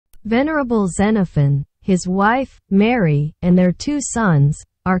Venerable Xenophon, his wife, Mary, and their two sons,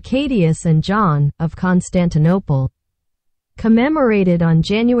 Arcadius and John, of Constantinople. Commemorated on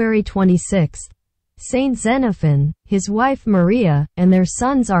January 26. Saint Xenophon, his wife Maria, and their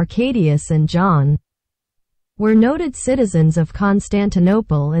sons Arcadius and John were noted citizens of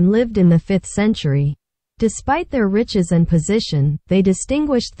Constantinople and lived in the 5th century. Despite their riches and position, they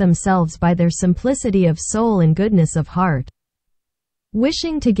distinguished themselves by their simplicity of soul and goodness of heart.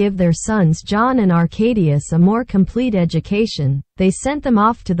 Wishing to give their sons John and Arcadius a more complete education, they sent them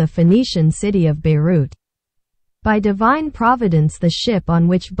off to the Phoenician city of Beirut. By divine providence, the ship on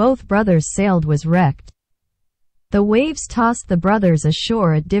which both brothers sailed was wrecked. The waves tossed the brothers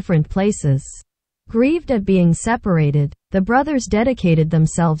ashore at different places. Grieved at being separated, the brothers dedicated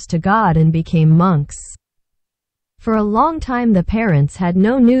themselves to God and became monks. For a long time the parents had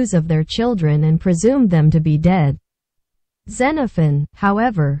no news of their children and presumed them to be dead. Xenophon,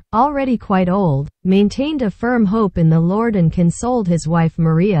 however, already quite old, maintained a firm hope in the Lord and consoled his wife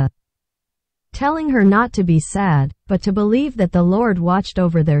Maria, telling her not to be sad, but to believe that the Lord watched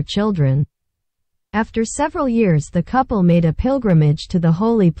over their children. After several years the couple made a pilgrimage to the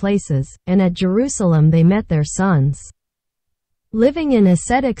holy places, and at Jerusalem they met their sons, living in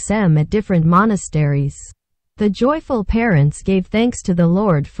ascetics at different monasteries. The joyful parents gave thanks to the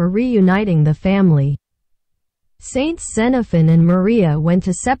Lord for reuniting the family. Saints Xenophon and Maria went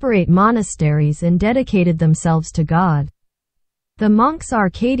to separate monasteries and dedicated themselves to God. The monks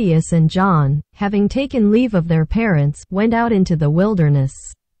Arcadius and John, having taken leave of their parents, went out into the wilderness,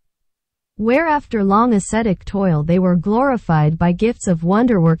 where after long ascetic toil they were glorified by gifts of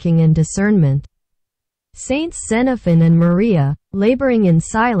wonderworking and discernment. Saints Xenophon and Maria, laboring in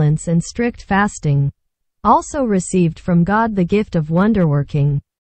silence and strict fasting, also received from God the gift of wonderworking.